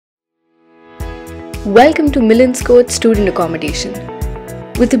Welcome to Mylnes Court Student Accommodation.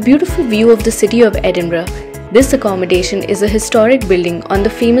 With a beautiful view of the city of Edinburgh, this accommodation is a historic building on the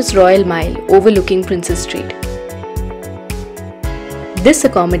famous Royal Mile overlooking Princes Street. This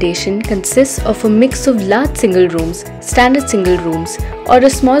accommodation consists of a mix of large single rooms, standard single rooms, or a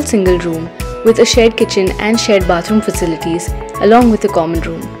small single room with a shared kitchen and shared bathroom facilities along with a common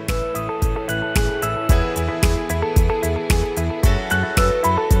room.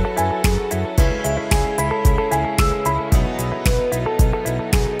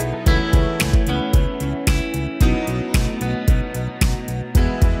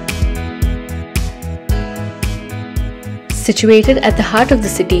 Situated at the heart of the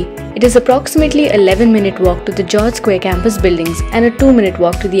city, it is approximately an 11-minute walk to the George Square campus buildings and a 2-minute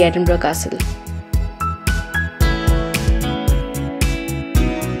walk to the Edinburgh Castle.